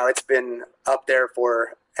SMPP, it's been up there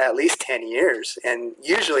for at least 10 years. And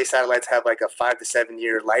usually satellites have like a 5 to 7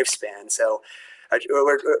 year lifespan. So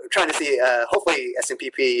we're trying to see, hopefully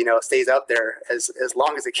SMPP, stays up there as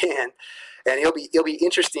long as it can. And it'll be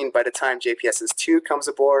interesting by the time JPSS 2 comes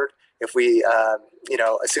aboard, if we,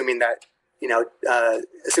 assuming that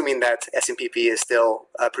SMPP is still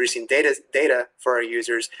producing data for our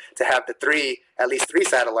users, to have at least three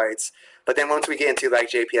satellites. But then once we get into like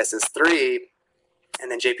JPSS 3 and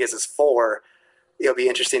then JPSS 4, it'll be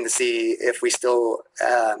interesting to see if we still,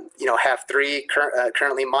 have three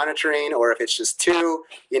currently monitoring, or if it's just two.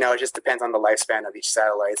 It just depends on the lifespan of each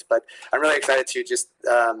satellite. But I'm really excited to just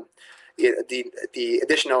the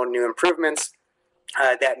additional new improvements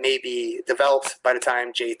that may be developed by the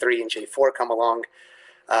time J3 and J4 come along,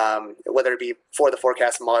 whether it be for the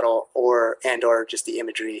forecast model or just the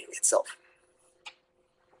imagery itself.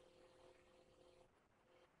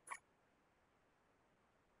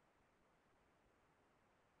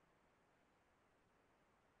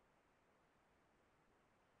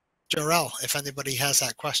 Jorel, if anybody has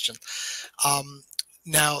that question.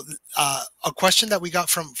 Now, a question that we got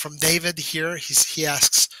from David here, he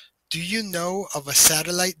asks, do you know of a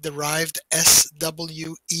satellite-derived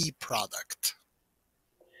SWE product?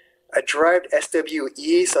 A derived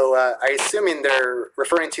SWE, so I assuming they're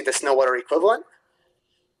referring to the snow water equivalent.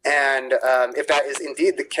 And if that is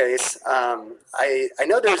indeed the case, I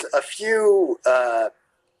know there's a few,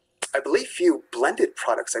 few blended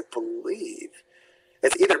products, I believe.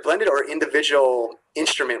 It's either blended or individual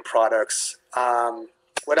instrument products.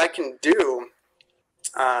 What I can do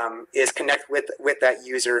is connect with that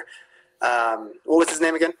user. What was his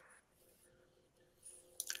name again?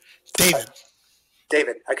 David.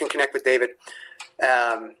 David. I can connect with David,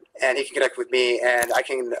 and he can connect with me, and I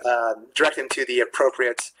can direct him to the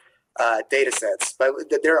appropriate data sets. But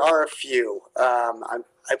there are a few.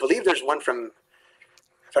 I believe there's one from,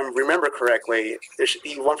 if I remember correctly, there should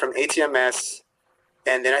be one from ATMS,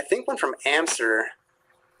 and then I think one from AMSR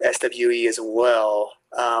SWE as well,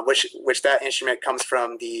 which that instrument comes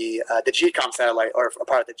from the GCOM satellite, or a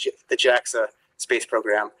part of the JAXA space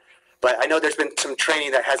program. But I know there's been some training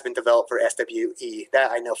that has been developed for SWE. That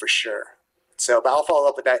I know for sure. So, but I'll follow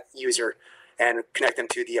up with that user and connect them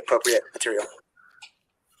to the appropriate material.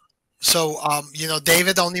 So,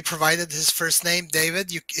 David only provided his first name.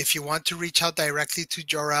 David, if you want to reach out directly to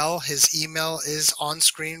Jorel, his email is on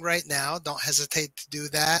screen right now. Don't hesitate to do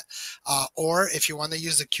that. Or if you want to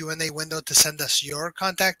use the Q&A window to send us your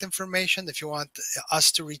contact information, if you want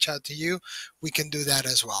us to reach out to you, we can do that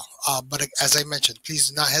as well. But as I mentioned, please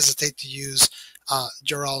do not hesitate to use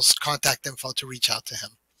Jorel's contact info to reach out to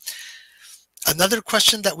him. Another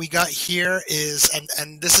question that we got here is,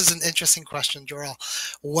 and this is an interesting question, Jorel.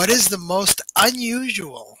 What is the most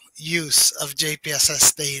unusual use of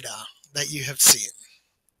JPSS data that you have seen?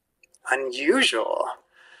 Unusual.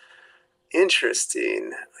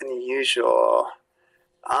 Interesting. Unusual.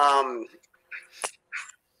 I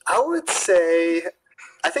would say,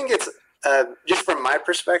 I think it's just from my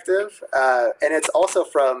perspective, and it's also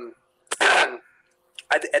from, I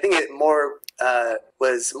think it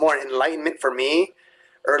was more enlightenment for me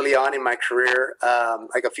early on in my career,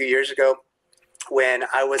 like a few years ago, when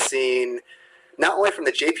I was seeing, not only from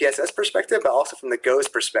the JPSS perspective, but also from the GOES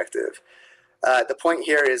perspective, The point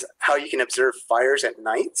here is how you can observe fires at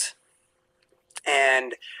night.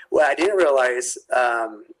 And what I didn't realize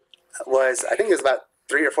was, I think it was about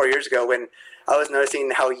 3 or 4 years ago, when I was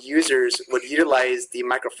noticing how users would utilize the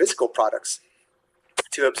microphysical products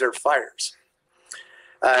to observe fires.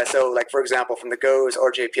 So like, for example, from the GOES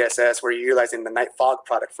or JPSS, we're utilizing the night fog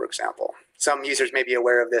product, for example. Some users may be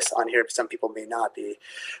aware of this on here, but some people may not be.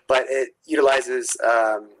 But it utilizes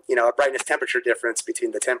a brightness temperature difference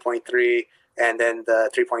between the 10.3 and then the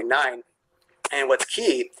 3.9. And what's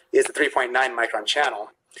key is the 3.9 micron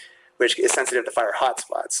channel, which is sensitive to fire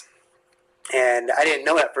hotspots. And I didn't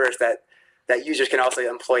know at first that users can also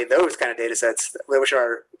employ those kind of data sets, which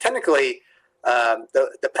are technically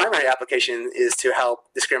the primary application is to help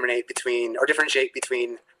discriminate between or differentiate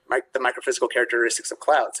between the microphysical characteristics of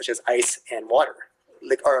clouds, such as ice and water,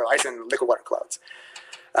 or ice and liquid water clouds.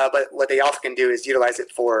 But what they also can do is utilize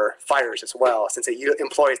it for fires as well, since it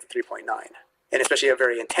employs the 3.9, and especially a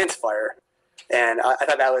very intense fire. And I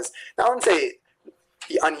thought that was, I wouldn't say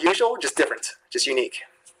unusual, just different, just unique.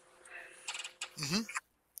 Mm-hmm.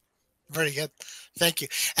 Very good. Thank you.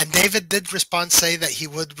 And David did respond, say that he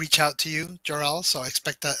would reach out to you, Jorel, so I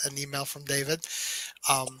expect an email from David.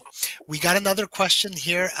 We got another question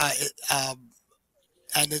here,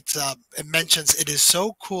 and it mentions, it is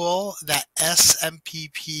so cool that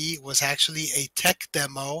SMPP was actually a tech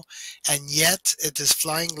demo, and yet it is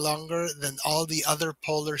flying longer than all the other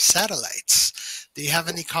polar satellites. Do you have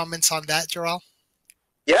any comments on that, Jorel?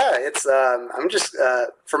 Yeah, it's I'm just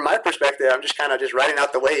from my perspective, I'm just kind of just riding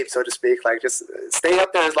out the wave, so to speak. Like, just stay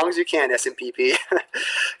up there as long as you can, SMPP.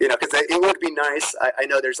 Because it would be nice. I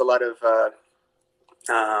know there's a lot of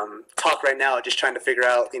talk right now, just trying to figure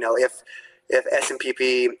out, if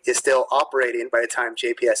SMPP is still operating by the time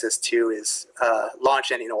JPSS-2 is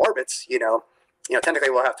launched and orbits. Technically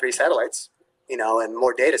we'll have 3 satellites, and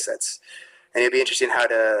more data sets, and it'd be interesting how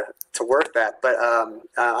to work that. But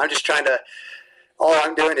I'm just trying to. All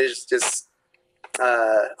I'm doing is just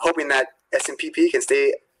hoping that SMPP can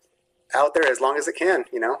stay out there as long as it can,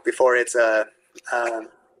 before it's end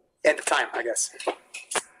of time, I guess.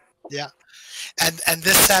 Yeah. And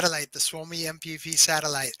this satellite, the Suomi MPV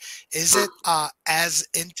satellite, is it as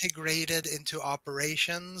integrated into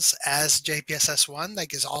operations as JPSS-1?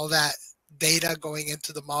 Like, is all that data going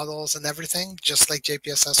into the models and everything, just like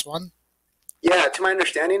JPSS-1? Yeah, to my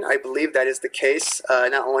understanding, I believe that is the case,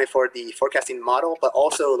 not only for the forecasting model, but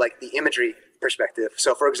also like the imagery perspective.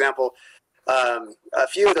 So, for example, a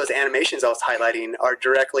few of those animations I was highlighting are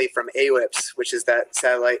directly from AWIPS, which is that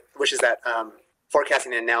satellite, which is that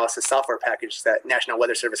forecasting and analysis software package that National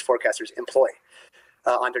Weather Service forecasters employ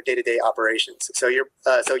on their day-to-day operations. So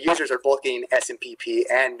so users are both getting SMPP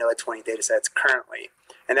and NOAA 20 datasets currently,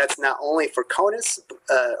 and that's not only for CONUS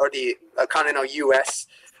or the continental U.S.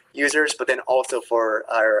 users, but then also for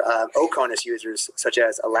our OCONUS users, such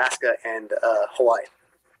as Alaska and Hawaii.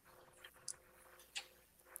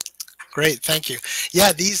 Great, thank you.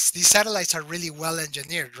 Yeah, these satellites are really well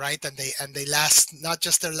engineered, right? And they last not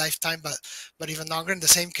just their lifetime, but even longer. And the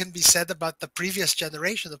same can be said about the previous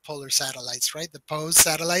generation of polar satellites, right? The POSE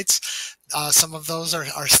satellites. Some of those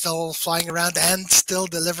are still flying around and still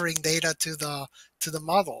delivering data to the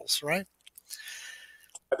models, right?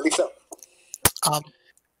 I believe so.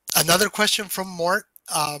 Another question from Mort.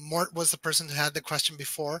 Mort was the person who had the question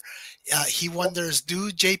before. He wonders,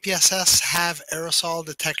 do JPSS have aerosol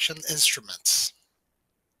detection instruments?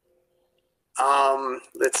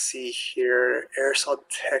 Let's see here. Aerosol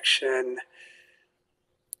detection.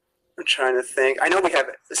 I'm trying to think. I know we have,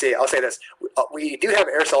 let's see, I'll say this. We do have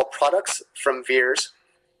aerosol products from VIIRS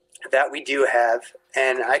that we do have,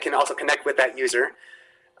 and I can also connect with that user.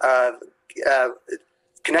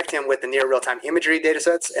 Connect him with the near real-time imagery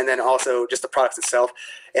datasets, and then also just the products itself.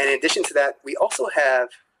 And in addition to that, we also have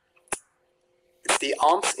the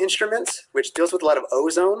OMPS instruments, which deals with a lot of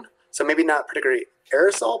ozone. So maybe not particularly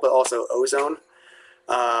aerosol, but also ozone.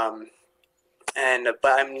 But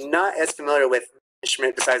I'm not as familiar with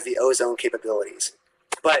instrument besides the ozone capabilities.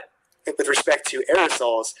 But with respect to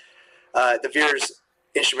aerosols, the VIIRS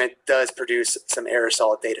instrument does produce some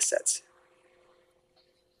aerosol datasets.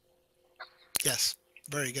 Yes.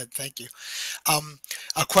 Very good, thank you.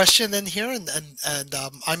 A question in here, and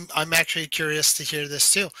I'm actually curious to hear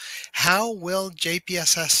this too. How will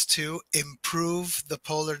JPSS-2 improve the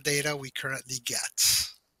polar data we currently get?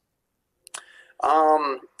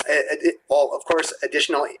 Well, of course,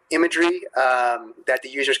 additional imagery that the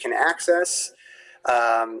users can access.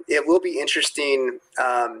 It will be interesting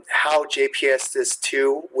how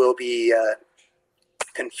JPSS-2 will be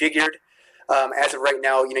configured. As of right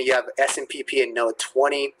now, you have SMPP and NOAA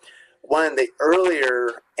 20. one of the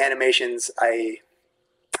earlier animations I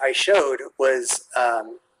showed was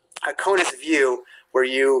a CONUS view where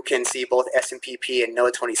you can see both SMPP and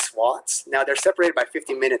NOAA 20 SWATs. Now they're separated by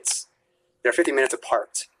 50 minutes. They're 50 minutes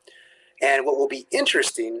apart. And what will be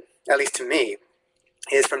interesting, at least to me,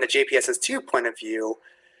 is from the JPSS2 point of view,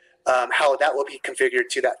 how that will be configured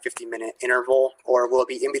to that 50-minute interval, or will it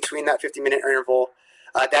be in between that 50-minute interval?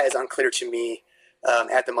 That is unclear to me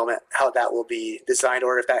at the moment, how that will be designed,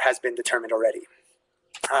 or if that has been determined already.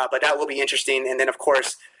 But that will be interesting. And then, of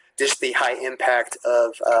course, just the high impact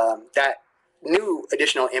of that new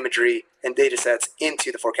additional imagery and data sets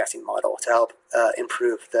into the forecasting model to help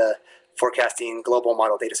improve the forecasting global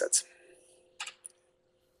model data sets.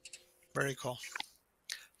 Very cool.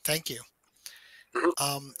 Thank you.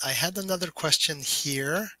 Mm-hmm. I had another question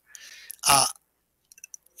here.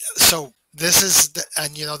 So this is,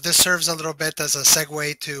 and this serves a little bit as a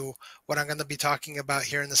segue to what I'm going to be talking about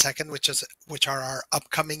here in a second, which are our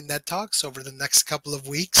upcoming NedTalks over the next couple of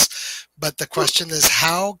weeks. But the question is,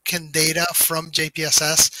 how can data from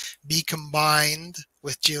JPSS be combined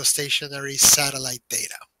with geostationary satellite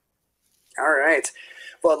data? All right.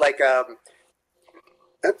 Well,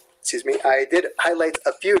 excuse me, I did highlight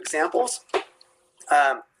a few examples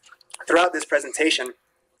throughout this presentation,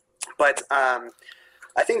 but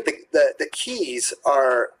I think the keys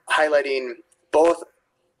are highlighting both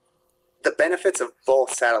the benefits of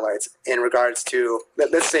both satellites in regards to,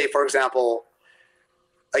 let's say, for example,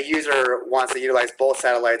 a user wants to utilize both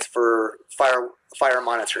satellites for fire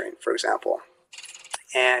monitoring, for example.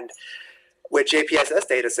 And with JPSS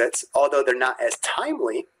datasets, although they're not as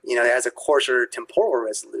timely, it has a coarser temporal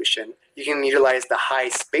resolution, you can utilize the high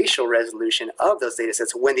spatial resolution of those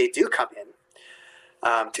datasets when they do come in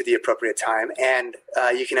to the appropriate time. And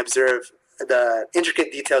you can observe the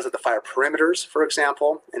intricate details of the fire perimeters, for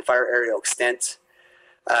example, and fire aerial extent,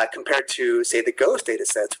 compared to, say, the GHOST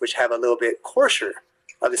datasets, which have a little bit coarser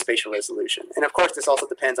of the spatial resolution. And of course, this also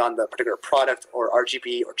depends on the particular product or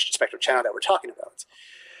RGB or spectral channel that we're talking about.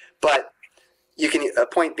 But you can,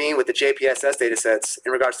 point being with the JPSS datasets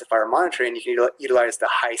in regards to fire monitoring, you can utilize the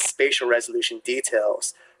high spatial resolution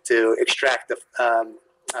details to extract the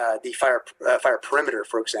fire perimeter,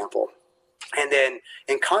 for example. And then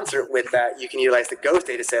in concert with that, you can utilize the GHOST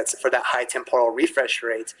datasets for that high temporal refresh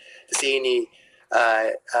rate to see any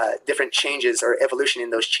different changes or evolution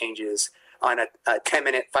in those changes on a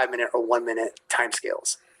 10-minute, 5-minute, or 1-minute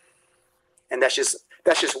timescales. And that's just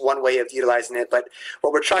one way of utilizing it. But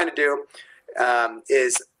what we're trying to do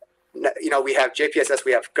is, we have JPSS,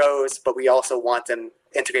 we have GHOST, but we also want them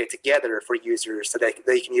integrated together for users so that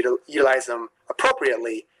they can utilize them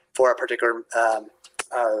appropriately for a particular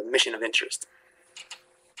mission of interest.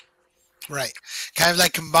 Right. Kind of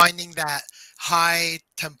like combining that high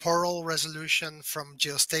temporal resolution from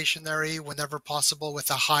geostationary whenever possible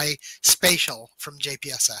with a high spatial from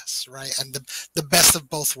JPSS, right? And the best of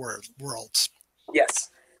both worlds. Yes.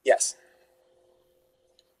 Yes.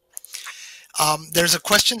 There's a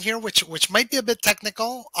question here which might be a bit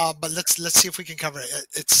technical, but let's see if we can cover it.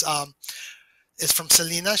 It's from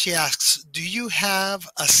Selena. She asks, do you have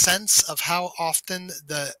a sense of how often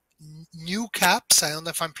the NUCAPS, I don't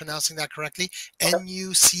know if I'm pronouncing that correctly, Okay.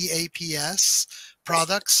 NUCAPS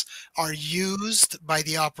products are used by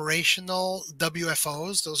the operational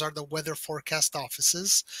WFOs? Those are the weather forecast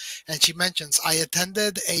offices. And she mentions, I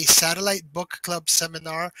attended a satellite book club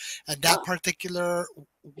seminar, and that particular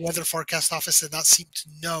weather forecast office did not seem to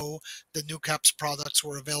know the NUCAPS products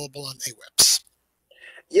were available on AWIPS.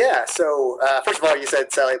 Yeah, so first of all, you said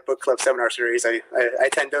Satellite Book Club seminar series. I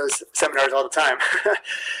attend those seminars all the time.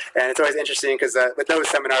 And it's always interesting because with those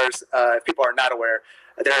seminars, if people are not aware,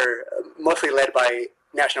 they're mostly led by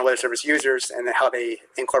National Weather Service users and how they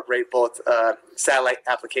incorporate both satellite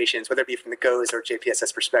applications, whether it be from the GOES or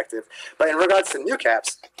JPSS perspective. But in regards to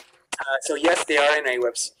NUCAPS, so yes, they are in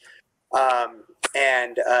AWIPS.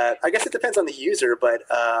 And I guess it depends on the user, but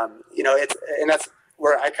and that's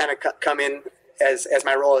where I kind of come in as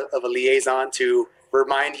my role of a liaison to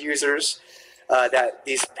remind users that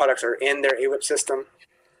these products are in their AWIP system.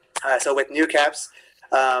 So with NUCAPS,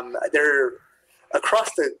 they're across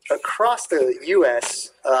the U.S.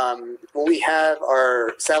 We have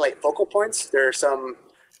our satellite focal points. There are some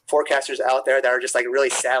forecasters out there that are just like really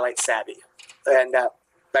satellite savvy, and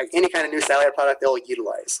like any kind of new satellite product they'll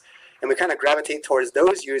utilize. And we kind of gravitate towards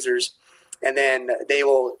those users, and then they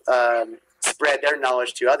will spread their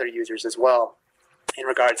knowledge to other users as well in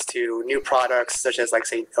regards to new products such as like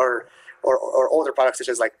say or older products such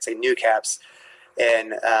as like say NUCAPS,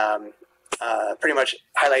 and pretty much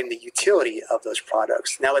highlighting the utility of those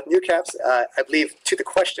products. Now with NUCAPS, I believe to the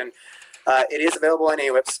question, it is available in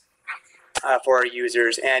AWIPS. for our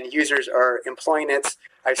users, and users are employing it.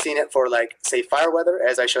 I've seen it for, like, say, fire weather,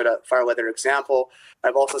 as I showed a fire weather example.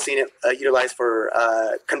 I've also seen it utilized for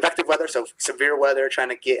convective weather, so severe weather, trying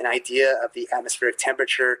to get an idea of the atmospheric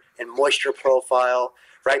temperature and moisture profile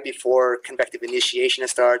right before convective initiation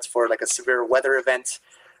starts for, like, a severe weather event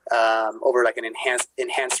over, like, an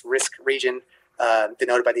enhanced risk region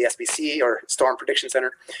denoted by the SPC, or Storm Prediction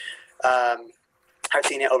Center. I've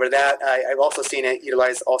seen it over that. I've also seen it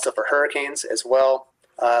utilized also for hurricanes as well,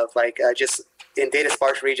 just in data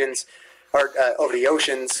sparse regions, or over the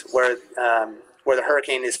oceans, where the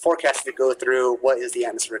hurricane is forecasted to go through. What is the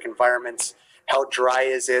atmospheric environment? How dry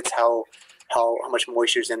is it? How much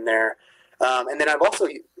moisture is in there? And then I've also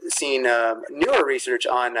seen newer research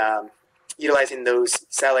on utilizing those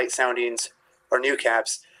satellite soundings, or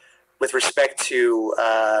NewCaps, with respect to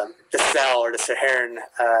the cell, or the Saharan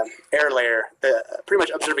air layer, pretty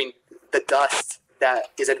much observing the dust that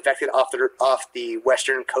is infected off the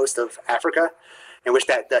western coast of Africa, in which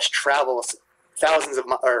that dust travels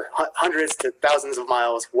hundreds to thousands of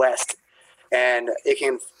miles west, and it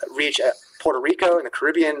can reach Puerto Rico and the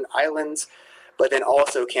Caribbean islands, but then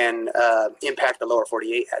also can impact the lower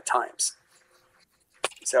 48 at times.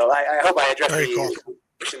 So I hope I addressed the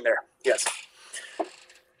question there. Yes.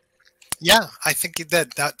 Yeah, I think you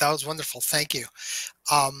did. That was wonderful. Thank you.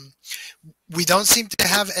 We don't seem to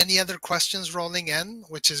have any other questions rolling in,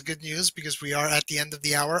 which is good news, because we are at the end of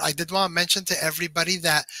the hour. I did want to mention to everybody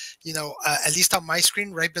that, at least on my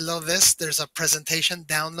screen, right below this, there's a presentation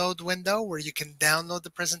download window where you can download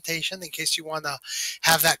the presentation in case you want to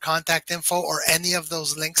have that contact info or any of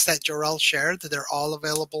those links that Jorel shared. They're all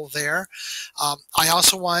available there. I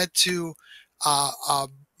also wanted to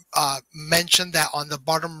mention that on the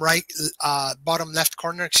bottom left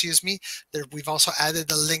corner, we've also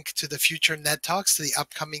added a link to the future NedTalks, to the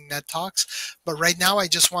upcoming NedTalks. But right now, I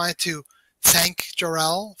just wanted to thank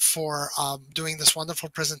Jorel for doing this wonderful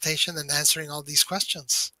presentation and answering all these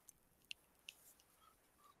questions.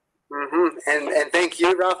 Mm-hmm. And thank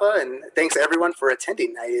you, Rafa, and thanks everyone for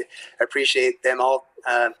attending. I appreciate them all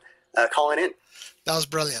calling in. That was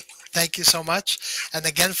brilliant. Thank you so much. And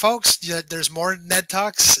again, folks, there's more NED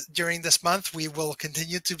Talks during this month. We will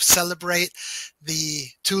continue to celebrate the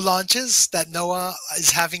 2 launches that NOAA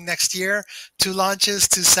is having next year. 2 launches,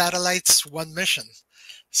 2 satellites, 1 mission.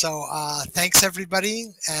 So thanks,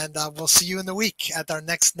 everybody, and we'll see you in the week at our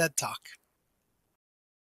next NED Talk.